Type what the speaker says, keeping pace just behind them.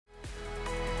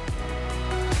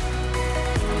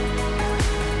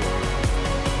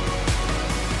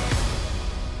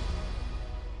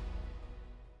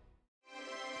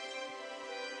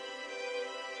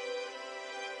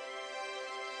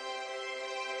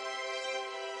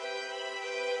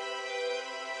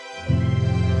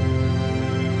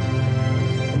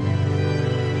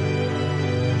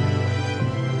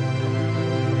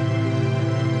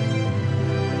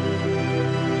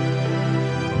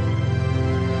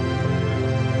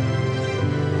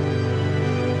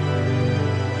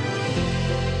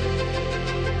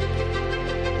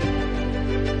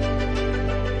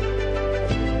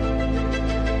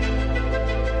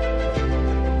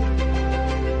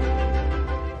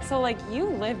So, like, you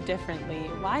live differently.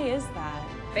 Why is that?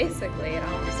 Basically, it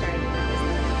all started when I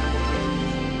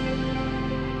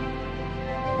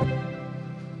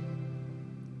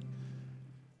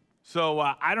was So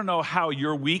I don't know how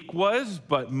your week was,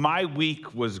 but my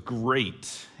week was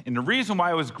great. And the reason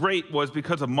why it was great was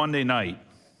because of Monday night.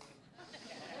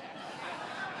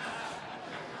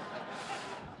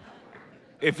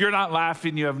 If you're not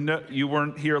laughing, you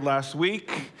weren't here last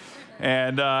week,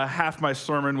 and half my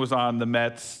sermon was on the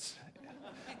Mets,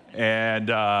 and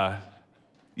yeah,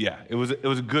 it was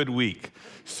a good week.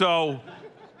 So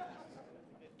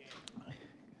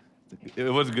it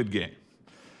was a good game.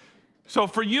 So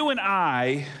for you and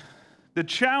I, the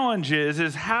challenge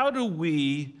is how do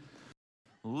we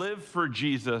live for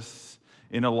Jesus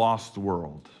in a lost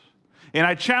world? And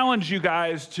I challenge you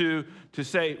guys to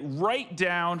say, write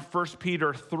down 1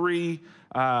 Peter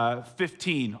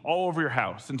 3:15 all over your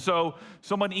house. And so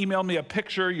someone emailed me a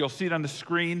picture. You'll see it on the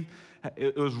screen.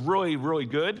 It was really, really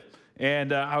good.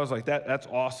 And I was like, that's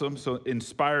awesome. So it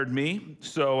inspired me.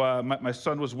 So my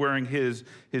son was wearing his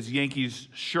Yankees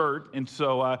shirt. And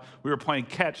so we were playing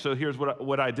catch. So here's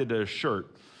what I did to his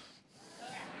shirt.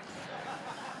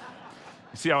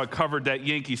 See how I covered that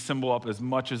Yankee symbol up as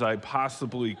much as I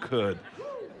possibly could.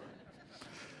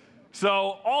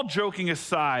 So all joking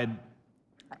aside,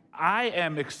 I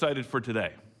am excited for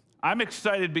today. I'm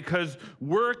excited because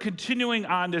we're continuing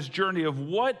on this journey of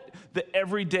what the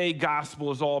everyday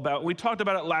gospel is all about. We talked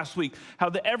about it last week, how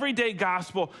the everyday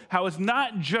gospel, how it's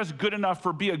not just good enough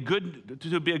to be a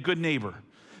good neighbor.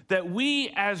 That we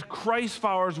as Christ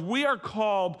followers, we are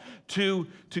called to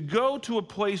go to a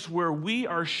place where we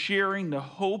are sharing the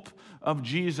hope of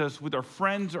Jesus with our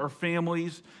friends, our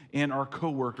families, and our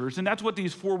coworkers. And that's what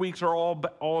these 4 weeks are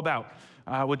all about.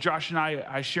 With Josh and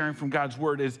I sharing from God's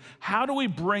word is how do we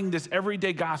bring this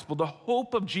everyday gospel, the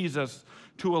hope of Jesus,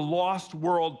 to a lost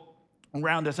world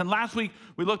around us? And last week,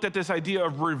 we looked at this idea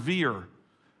of revere,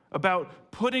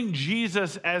 about putting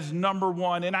Jesus as number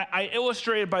one. And I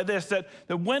illustrated by this, that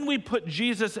when we put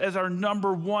Jesus as our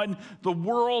number one, the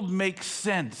world makes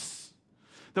sense.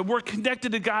 That we're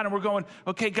connected to God and we're going,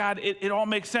 okay, God, it all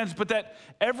makes sense. But that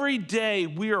every day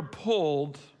we are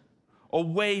pulled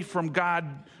away from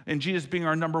God and Jesus being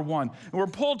our number one. And we're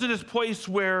pulled to this place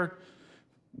where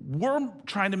we're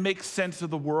trying to make sense of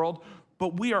the world,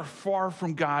 but we are far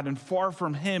from God and far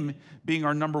from Him being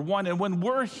our number one. And when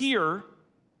we're here,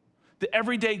 the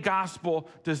everyday gospel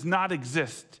does not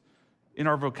exist in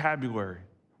our vocabulary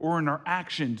or in our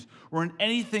actions or in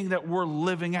anything that we're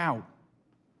living out.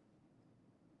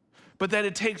 But that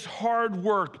it takes hard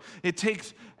work, it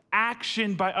takes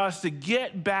action by us to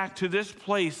get back to this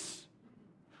place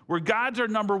where God's our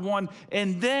number one,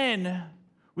 and then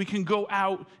we can go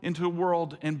out into the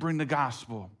world and bring the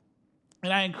gospel.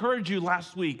 And I encouraged you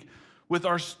last week with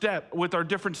our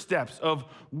different steps of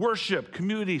worship,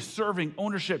 community, serving,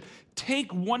 ownership.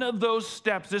 Take one of those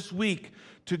steps this week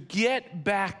to get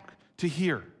back to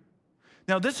here.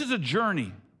 Now, this is a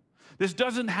journey. This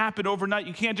doesn't happen overnight.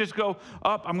 You can't just go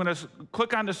up, I'm going to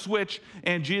click on the switch,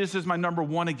 and Jesus is my number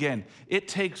one again. It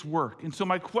takes work. And so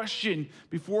my question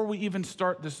before we even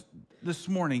start this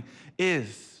morning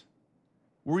is,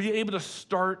 were you able to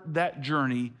start that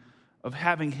journey of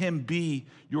having Him be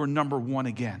your number one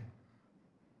again?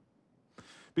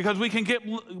 Because we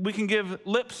can give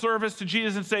lip service to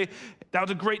Jesus and say, that was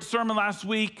a great sermon last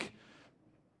week,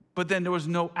 but then there was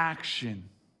no action.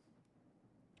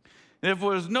 And if there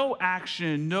was no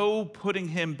action, no putting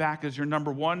Him back as your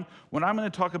number one, what I'm going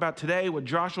to talk about today, what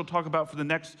Josh will talk about for the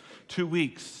next 2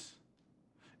 weeks,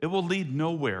 it will lead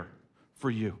nowhere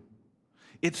for you.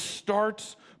 It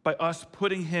starts by us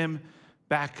putting Him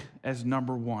back as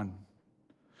number one.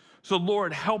 So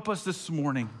Lord, help us this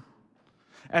morning.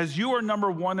 As you are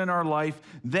number one in our life,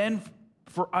 then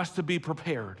for us to be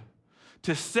prepared,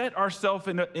 to set ourselves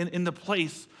in the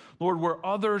place, Lord, where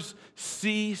others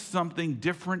see something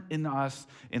different in us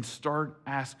and start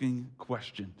asking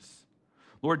questions.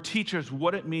 Lord, teach us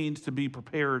what it means to be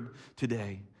prepared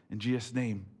today. In Jesus'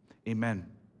 name, amen.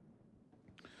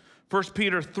 1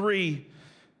 Peter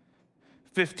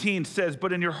 3:15 says,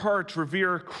 but in your hearts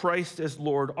revere Christ as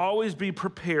Lord. Always be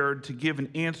prepared to give an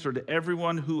answer to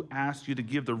everyone who asks you to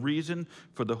give the reason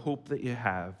for the hope that you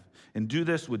have. And do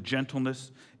this with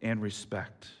gentleness and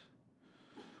respect.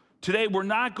 Today, we're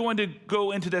not going to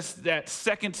go into that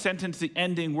second sentence, the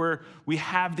ending, where we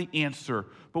have the answer.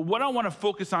 But what I want to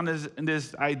focus on is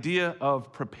this idea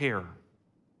of prepare.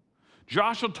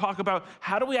 Josh will talk about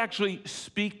how do we actually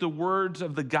speak the words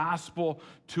of the gospel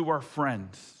to our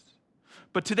friends.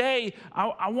 But today,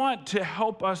 I want to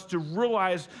help us to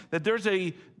realize that there's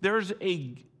a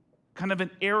kind of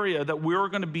an area that we're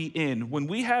going to be in. When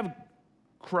we have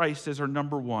Christ as our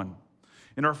number one,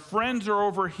 and our friends are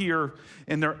over here,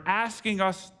 and they're asking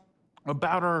us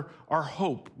about our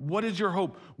hope. What is your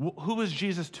hope? Who is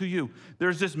Jesus to you?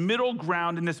 There's this middle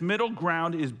ground, and this middle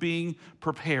ground is being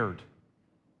prepared.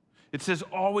 It says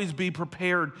always be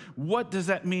prepared. What does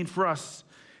that mean for us?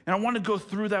 And I want to go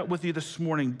through that with you this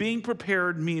morning. Being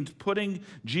prepared means putting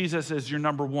Jesus as your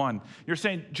number one. You're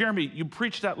saying, Jeremy, you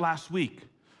preached that last week.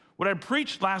 What I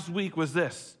preached last week was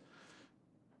this.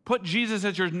 Put Jesus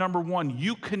as your number one.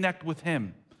 You connect with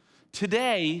him.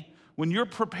 Today, when you're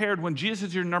prepared, when Jesus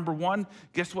is your number one,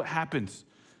 guess what happens?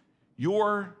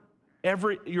 Your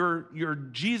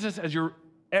Jesus as your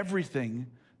everything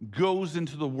goes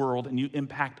into the world and you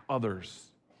impact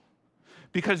others.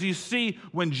 Because you see,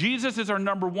 when Jesus is our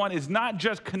number one, it's not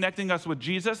just connecting us with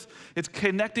Jesus, it's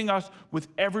connecting us with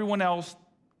everyone else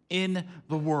in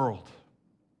the world.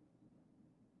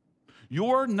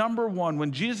 Your number one,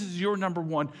 when Jesus is your number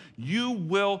one, you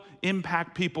will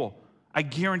impact people. I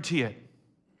guarantee it.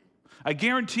 I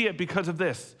guarantee it because of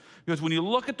this. Because when you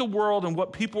look at the world and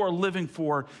what people are living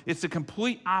for, it's the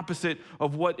complete opposite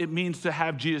of what it means to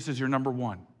have Jesus as your number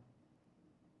one.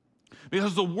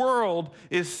 Because the world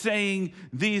is saying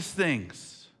these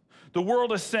things. The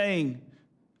world is saying,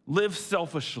 live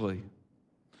selfishly.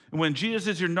 And when Jesus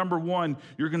is your number one,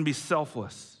 you're going to be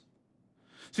selfless.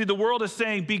 See, the world is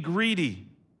saying, be greedy.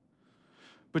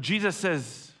 But Jesus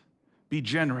says, be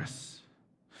generous.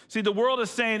 See, the world is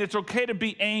saying it's okay to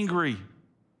be angry.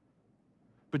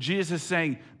 But Jesus is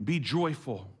saying, be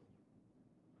joyful.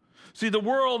 See, the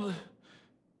world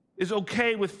is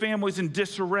okay with families in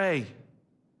disarray.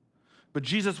 But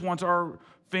Jesus wants our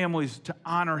families to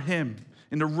honor him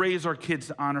and to raise our kids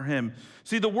to honor him.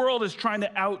 See, the world is trying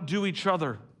to outdo each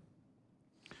other.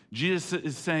 Jesus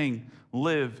is saying,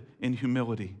 live in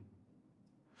humility.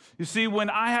 You see, when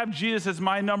I have Jesus as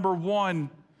my number one,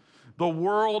 the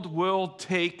world will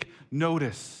take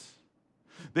notice.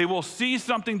 They will see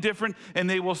something different and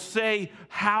they will say,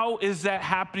 how is that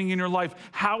happening in your life?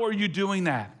 How are you doing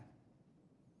that?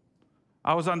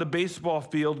 I was on the baseball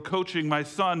field coaching my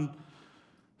son,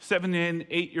 7 and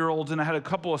 8-year-olds, and I had a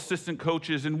couple assistant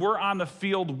coaches, and we're on the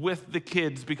field with the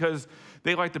kids because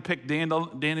they like to pick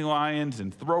dandelions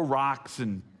and throw rocks,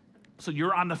 and so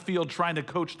you're on the field trying to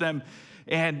coach them.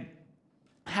 And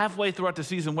halfway throughout the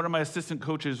season, one of my assistant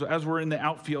coaches, as we're in the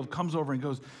outfield, comes over and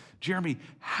goes, Jeremy,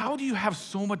 how do you have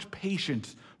so much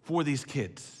patience for these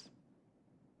kids?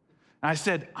 And I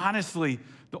said, honestly,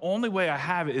 the only way I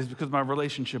have it is because of my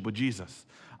relationship with Jesus.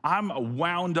 I'm a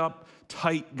wound up,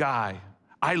 tight guy.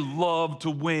 I love to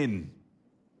win.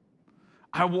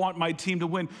 I want my team to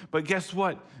win. But guess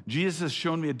what? Jesus has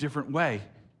shown me a different way.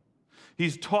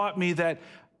 He's taught me that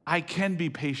I can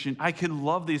be patient. I can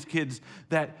love these kids,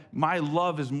 that my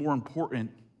love is more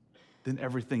important than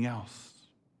everything else.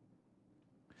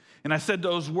 And I said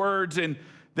those words, and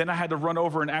then I had to run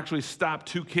over and actually stop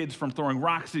 2 kids from throwing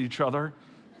rocks at each other.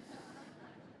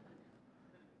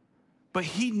 But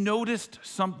he noticed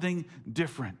something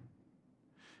different.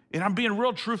 And I'm being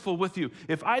real truthful with you.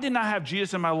 If I did not have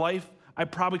Jesus in my life, I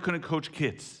probably couldn't coach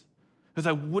kids because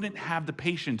I wouldn't have the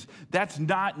patience. That's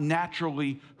not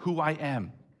naturally who I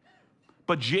am.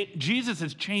 But Jesus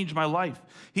has changed my life.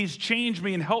 He's changed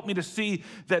me and helped me to see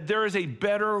that there is a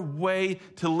better way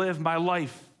to live my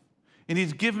life. And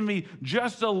he's given me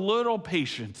just a little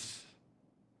patience.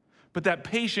 But that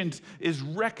patience is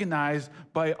recognized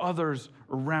by others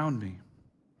around me.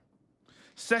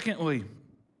 Secondly,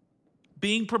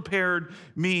 being prepared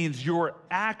means your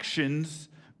actions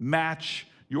match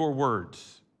your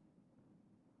words.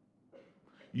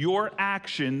 Your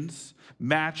actions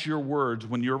match your words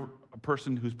when you're a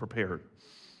person who's prepared.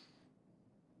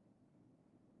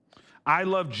 I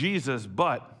love Jesus,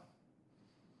 but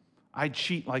I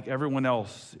cheat like everyone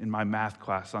else in my math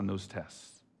class on those tests.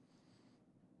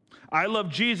 I love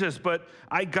Jesus, but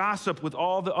I gossip with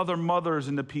all the other mothers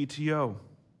in the PTO.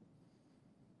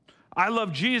 I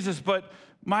love Jesus, but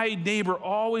my neighbor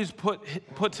always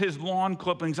puts his lawn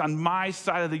clippings on my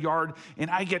side of the yard,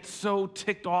 and I get so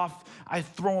ticked off, I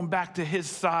throw them back to his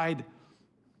side.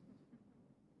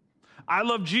 I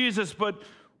love Jesus, but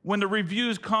when the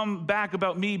reviews come back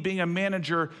about me being a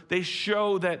manager, they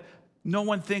show that no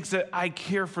one thinks that I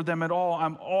care for them at all.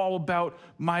 I'm all about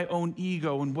my own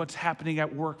ego and what's happening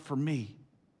at work for me.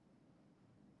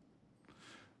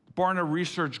 The Barna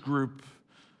Research Group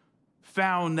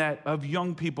found that of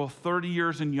young people 30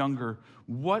 years and younger,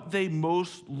 what they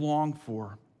most long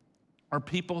for are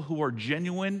people who are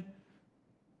genuine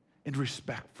and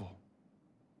respectful,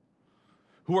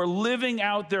 who are living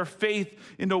out their faith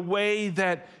in a way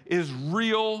that is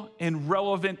real and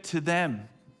relevant to them.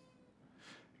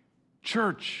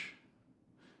 Church,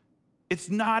 it's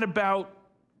not about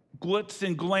glitz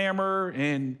and glamour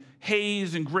and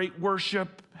haze and great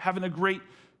worship, having a great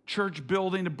church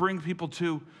building to bring people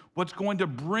to. What's going to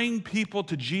bring people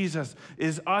to Jesus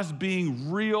is us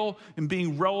being real and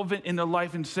being relevant in their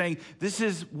life and saying, this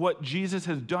is what Jesus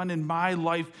has done in my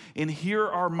life, and here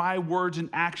are my words and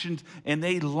actions, and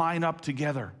they line up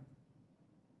together.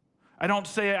 I don't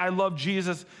say I love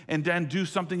Jesus and then do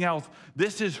something else.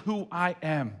 This is who I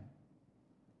am.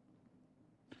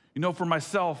 You know, for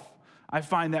myself, I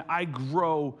find that I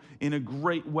grow in a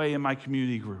great way in my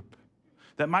community group.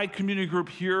 That my community group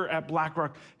here at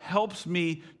BlackRock helps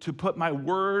me to put my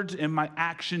words and my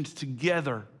actions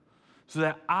together so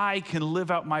that I can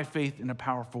live out my faith in a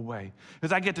powerful way.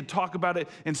 Because I get to talk about it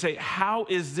and say, how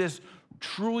is this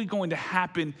truly going to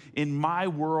happen in my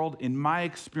world, in my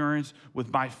experience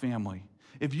with my family?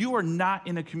 If you are not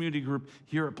in a community group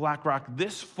here at BlackRock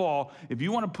this fall, if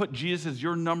you want to put Jesus as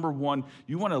your number one,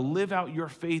 you want to live out your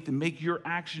faith and make your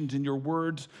actions and your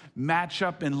words match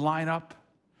up and line up,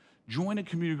 join a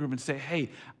community group and say, hey,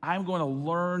 I'm going to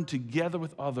learn together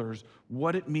with others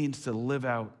what it means to live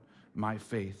out my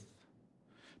faith.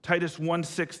 Titus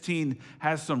 1:16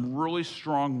 has some really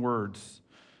strong words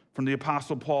from the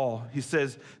Apostle Paul. He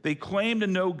says, they claim to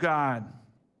know God,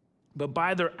 but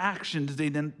by their actions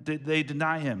they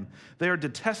deny him. They are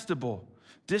detestable,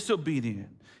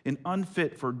 disobedient, and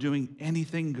unfit for doing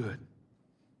anything good.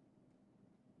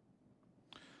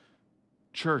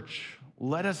 Church,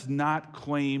 let us not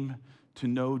claim to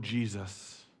know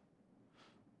Jesus,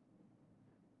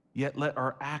 yet let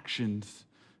our actions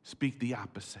speak the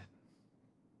opposite.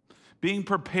 Being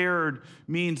prepared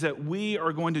means that we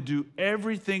are going to do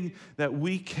everything that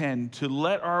we can to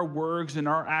let our words and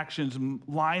our actions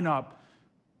line up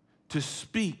to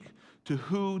speak to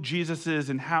who Jesus is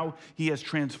and how he has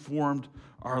transformed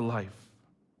our life.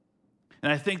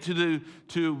 And I think to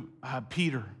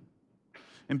Peter.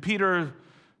 And Peter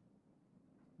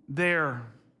there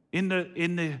in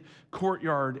the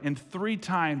courtyard, and 3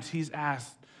 times he's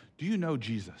asked, do you know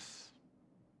Jesus?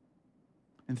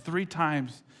 And 3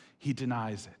 times he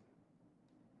denies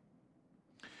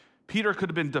it. Peter could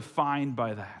have been defined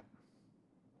by that.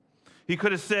 He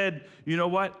could have said, you know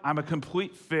what, I'm a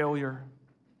complete failure.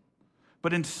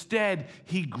 But instead,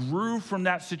 he grew from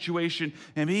that situation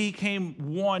and he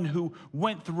became one who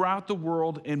went throughout the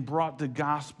world and brought the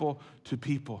gospel to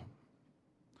people.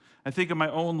 I think of my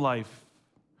own life.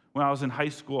 When I was in high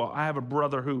school, I have a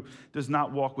brother who does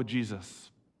not walk with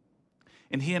Jesus.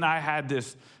 And he and I had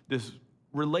this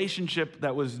relationship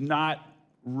that was not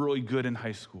really good in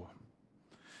high school.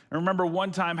 I remember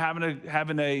one time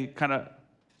having a kind of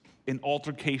an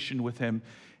altercation with him,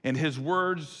 and his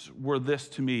words were this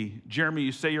to me: Jeremy,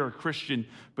 you say you're a Christian,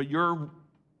 but your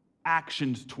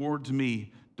actions towards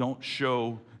me don't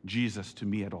show Jesus to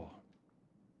me at all.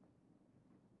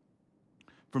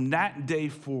 From that day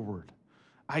forward,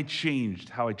 I changed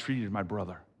how I treated my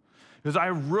brother. Because I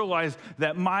realized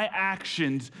that my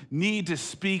actions need to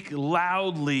speak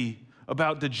loudly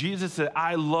about the Jesus that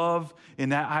I love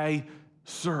and that I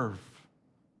serve.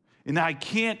 And I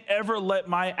can't ever let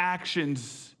my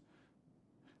actions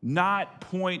not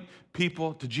point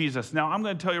people to Jesus. Now, I'm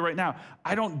going to tell you right now,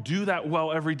 I don't do that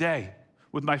well every day.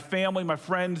 With my family, my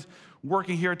friends,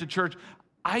 working here at the church,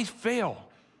 I fail.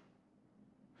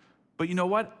 But you know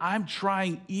what? I'm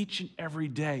trying each and every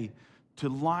day to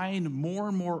line more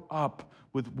and more up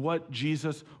with what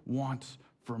Jesus wants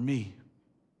for me.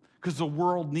 Because the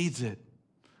world needs it.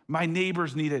 My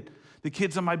neighbors need it. The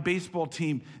kids on my baseball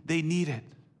team, they need it.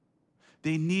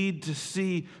 They need to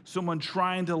see someone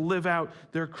trying to live out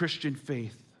their Christian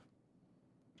faith.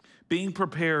 Being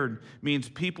prepared means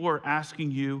people are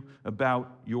asking you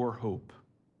about your hope.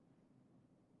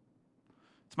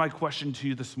 It's my question to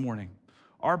you this morning.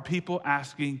 Are people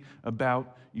asking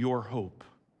about your hope?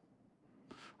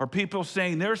 Are people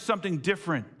saying there's something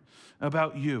different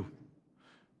about you?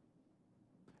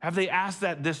 Have they asked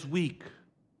that this week,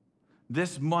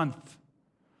 this month,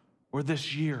 or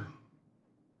this year?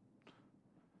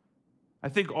 I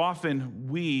think often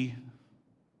we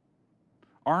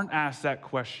aren't asked that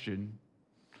question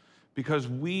because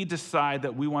we decide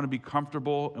that we want to be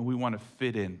comfortable and we want to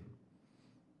fit in.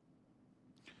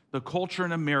 The culture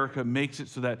in America makes it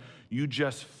so that you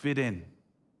just fit in.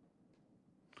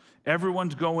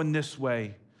 Everyone's going this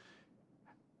way.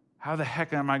 How the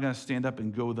heck am I going to stand up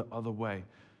and go the other way?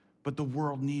 But the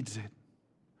world needs it.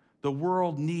 The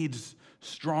world needs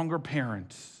stronger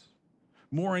parents,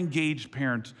 more engaged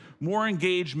parents, more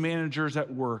engaged managers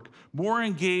at work, more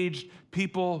engaged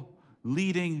people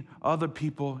leading other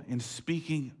people and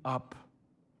speaking up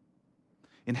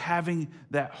and having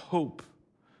that hope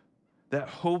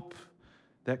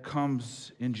that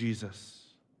comes in Jesus.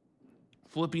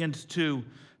 Philippians 2,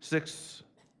 6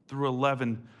 through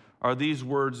 11 are these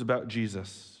words about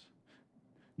Jesus.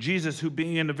 Jesus, who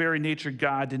being in the very nature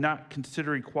God, did not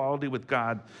consider equality with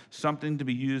God something to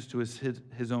be used to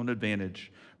his own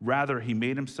advantage. Rather, he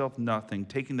made himself nothing,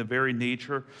 taking the very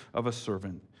nature of a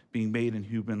servant, being made in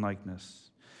human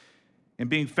likeness. And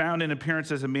being found in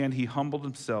appearance as a man, he humbled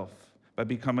himself by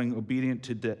becoming obedient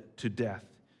to death,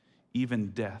 even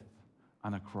death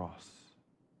on a cross.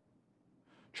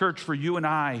 Church, for you and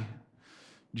I,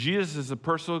 Jesus is a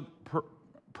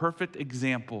perfect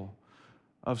example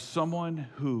of someone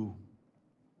who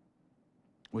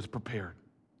was prepared.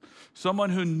 Someone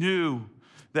who knew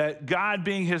that God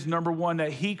being his number one,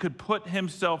 that he could put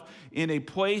himself in a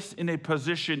place, in a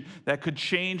position that could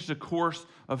change the course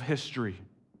of history.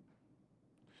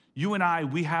 You and I,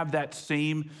 we have that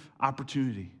same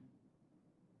opportunity.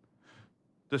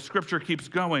 The scripture keeps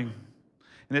going,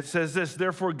 and it says this,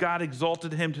 therefore God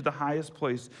exalted him to the highest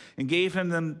place and gave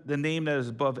him the name that is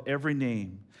above every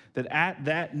name, that at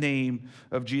that name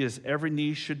of Jesus, every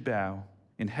knee should bow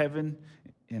in heaven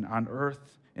and on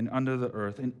earth and under the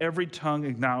earth, and every tongue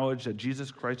acknowledge that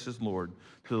Jesus Christ is Lord,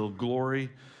 to the glory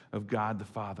of God the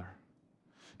Father.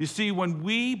 You see, when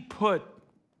we put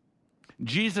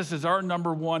Jesus as our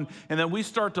number one, and then we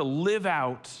start to live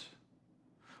out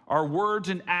our words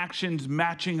and actions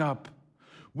matching up,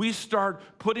 we start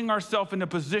putting ourselves in a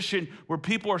position where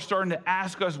people are starting to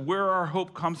ask us where our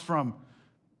hope comes from.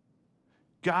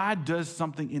 God does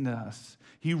something in us.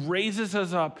 He raises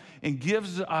us up and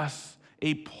gives us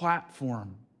a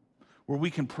platform where we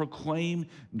can proclaim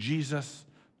Jesus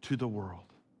to the world.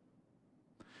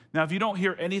 Now, if you don't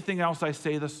hear anything else I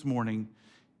say this morning,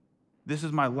 this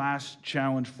is my last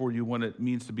challenge for you when it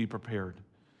means to be prepared,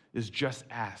 is just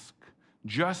ask.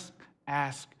 Just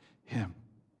ask him.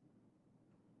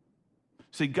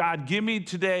 Say, God, give me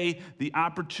today the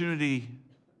opportunity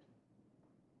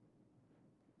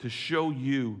to show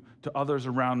you to others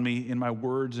around me in my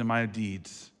words and my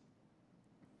deeds.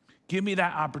 Give me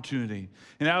that opportunity.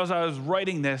 And as I was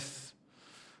writing this,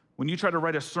 when you try to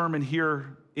write a sermon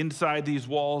here inside these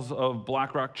walls of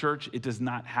Black Rock Church, it does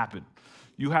not happen.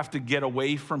 You have to get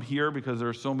away from here because there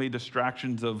are so many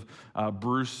distractions of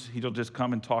Bruce. He'll just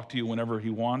come and talk to you whenever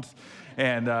he wants.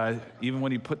 And even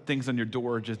when he put things on your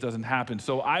door, it just doesn't happen.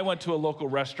 So I went to a local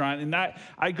restaurant, and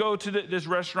I go to this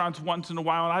restaurant once in a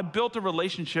while, and I built a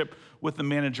relationship with the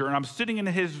manager, and I'm sitting in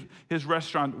his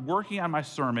restaurant working on my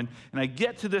sermon, and I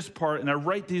get to this part, and I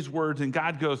write these words, and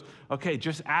God goes, okay,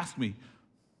 just ask me.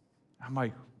 I'm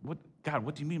like, what, God,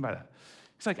 what do you mean by that?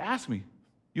 He's like, ask me.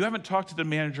 You haven't talked to the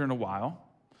manager in a while.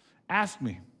 Ask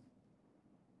me.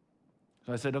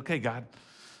 So I said, okay, God,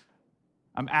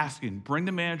 I'm asking. Bring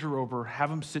the manager over,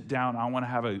 have him sit down. I want to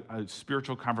have a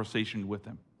spiritual conversation with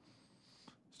him.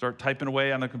 Start typing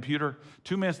away on the computer.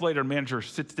 2 minutes later, manager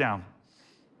sits down.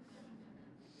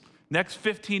 Next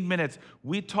 15 minutes,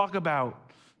 we talk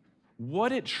about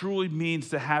what it truly means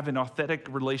to have an authentic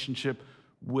relationship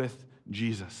with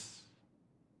Jesus.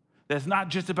 That's not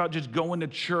just about just going to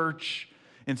church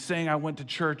and saying I went to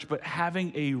church, but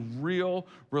having a real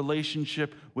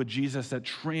relationship with Jesus that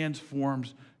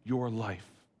transforms your life.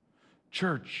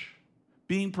 Church,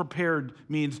 being prepared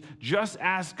means just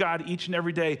ask God each and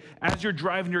every day as you're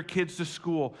driving your kids to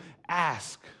school,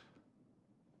 ask.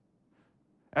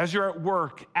 As you're at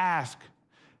work, ask.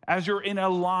 As you're in a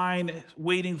line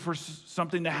waiting for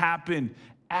something to happen,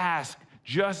 ask.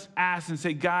 Just ask and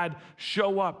say, God,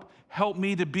 show up. Help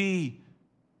me to be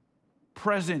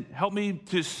present. Help me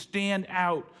to stand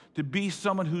out, to be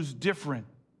someone who's different.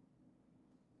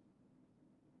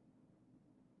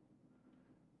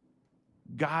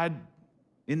 God,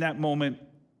 in that moment,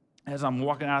 as I'm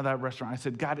walking out of that restaurant, I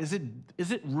said, God, is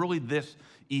it really this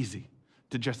easy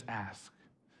to just ask?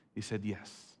 He said, yes.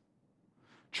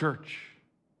 Church,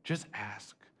 just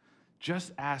ask.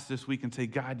 Just ask this week and say,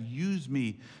 God, use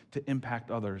me to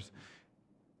impact others.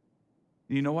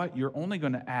 And you know what? You're only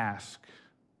going to ask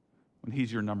when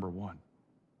he's your number one.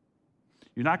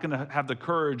 You're not going to have the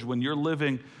courage when you're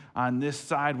living on this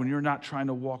side, when you're not trying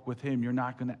to walk with him, you're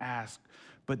not going to ask.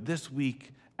 But this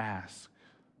week, ask.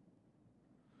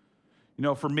 You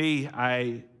know, for me,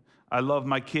 I love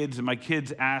my kids, and my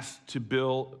kids asked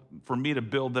for me to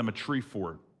build them a tree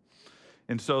fort.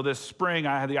 And so this spring,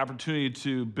 I had the opportunity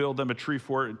to build them a tree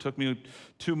fort. It took me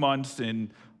 2 months and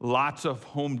lots of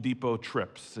Home Depot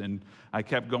trips. And I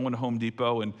kept going to Home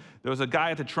Depot. And there was a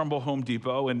guy at the Trumbull Home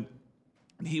Depot, and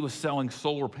he was selling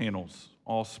solar panels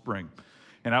all spring.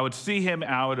 And I would see him,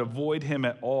 I would avoid him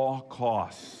at all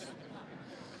costs.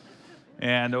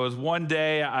 And there was one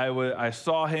day I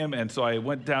saw him, and so I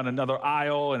went down another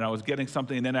aisle, and I was getting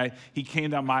something, and then he came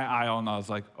down my aisle, and I was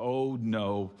like, oh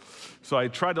no. So I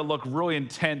tried to look really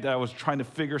intent that I was trying to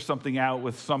figure something out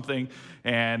with something,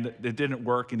 and it didn't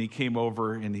work, and he came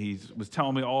over, and he was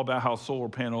telling me all about how solar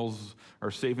panels are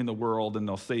saving the world, and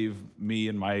they'll save me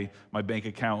and my bank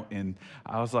account. And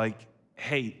I was like,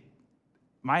 hey,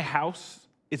 my house,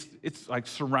 it's like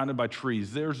surrounded by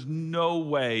trees. There's no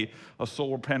way a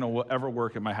solar panel will ever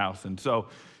work at my house. And so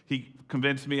he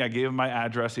convinced me. I gave him my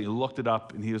address. He looked it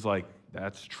up, and he was like,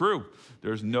 that's true.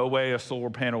 There's no way a solar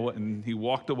panel. And he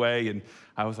walked away, and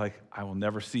I was like, I will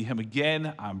never see him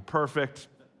again. I'm perfect.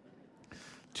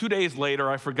 2 days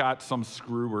later, I forgot some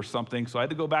screw or something, so I had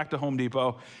to go back to Home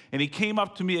Depot, and he came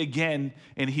up to me again,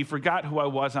 and he forgot who I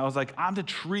was, and I was like, I'm the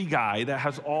tree guy that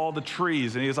has all the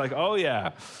trees. And he was like, oh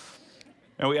yeah.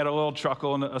 And we had a little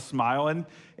chuckle and a smile.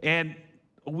 And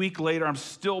a week later, I'm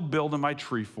still building my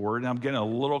tree fort, and I'm getting a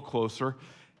little closer.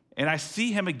 And I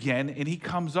see him again, and he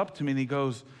comes up to me, and he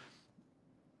goes,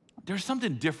 there's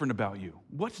something different about you.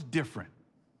 What's different?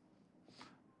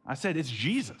 I said, it's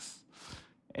Jesus.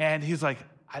 And he's like,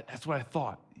 that's what I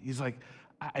thought. He's like,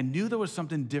 I knew there was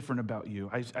something different about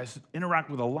you. I interact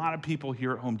with a lot of people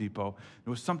here at Home Depot. There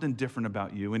was something different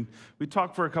about you. And we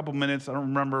talked for a couple minutes. I don't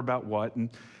remember about what. And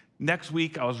next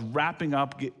week, I was wrapping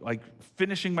up,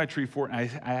 finishing my tree fort, and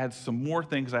I had some more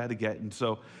things I had to get. And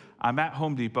so I'm at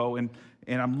Home Depot, and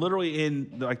I'm literally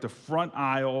in the front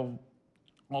aisle,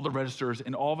 all the registers,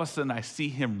 and all of a sudden I see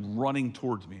him running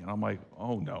towards me. And I'm like,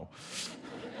 oh no.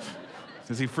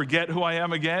 Does he forget who I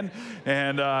am again?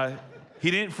 And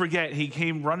he didn't forget. He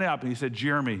came running up, and he said,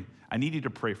 Jeremy, I need you to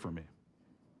pray for me.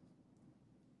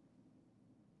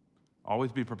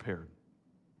 Always be prepared.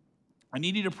 I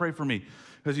need you to pray for me.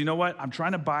 Because you know what? I'm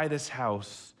trying to buy this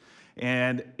house,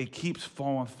 and it keeps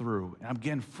falling through, and I'm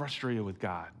getting frustrated with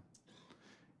God.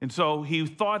 And so he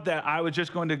thought that I was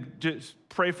just going to just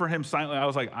pray for him silently. I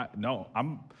was like, no,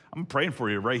 I'm praying for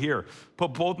you right here.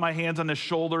 Put both my hands on his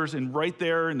shoulders, and right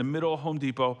there in the middle of Home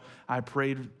Depot, I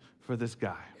prayed for this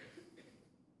guy.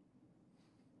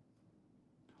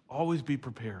 Always be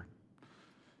prepared.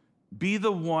 Be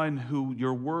the one who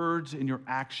your words and your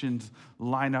actions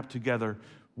line up together,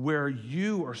 where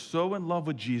you are so in love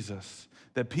with Jesus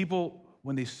that people,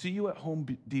 when they see you at Home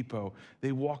Depot,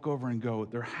 they walk over and go,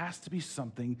 there has to be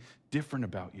something different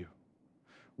about you.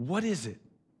 What is it?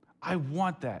 I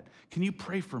want that. Can you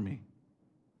pray for me?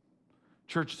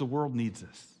 Church, the world needs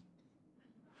us.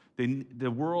 The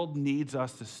world needs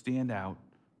us to stand out,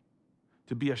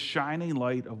 to be a shining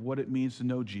light of what it means to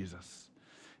know Jesus.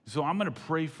 So I'm going to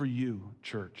pray for you,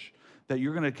 church, that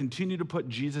you're going to continue to put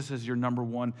Jesus as your number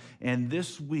one. And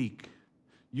this week,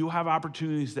 you'll have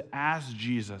opportunities to ask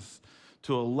Jesus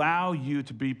to allow you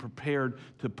to be prepared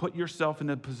to put yourself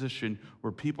in a position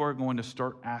where people are going to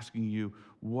start asking you,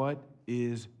 what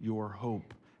is your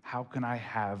hope? How can I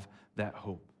have that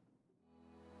hope?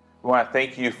 We want to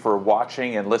thank you for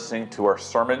watching and listening to our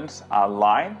sermons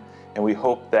online, and we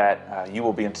hope that you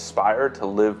will be inspired to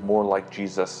live more like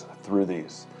Jesus through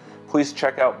these. Please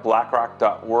check out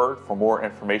blackrock.org for more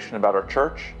information about our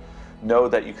church. Know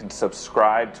that you can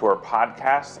subscribe to our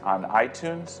podcast on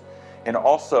iTunes, and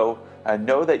also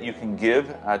know that you can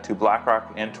give to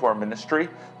BlackRock and to our ministry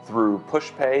through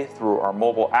PushPay, through our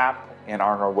mobile app, and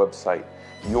on our website.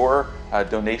 Your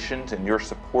donations and your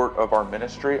support of our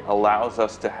ministry allows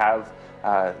us to have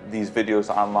these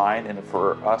videos online and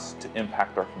for us to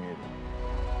impact our community.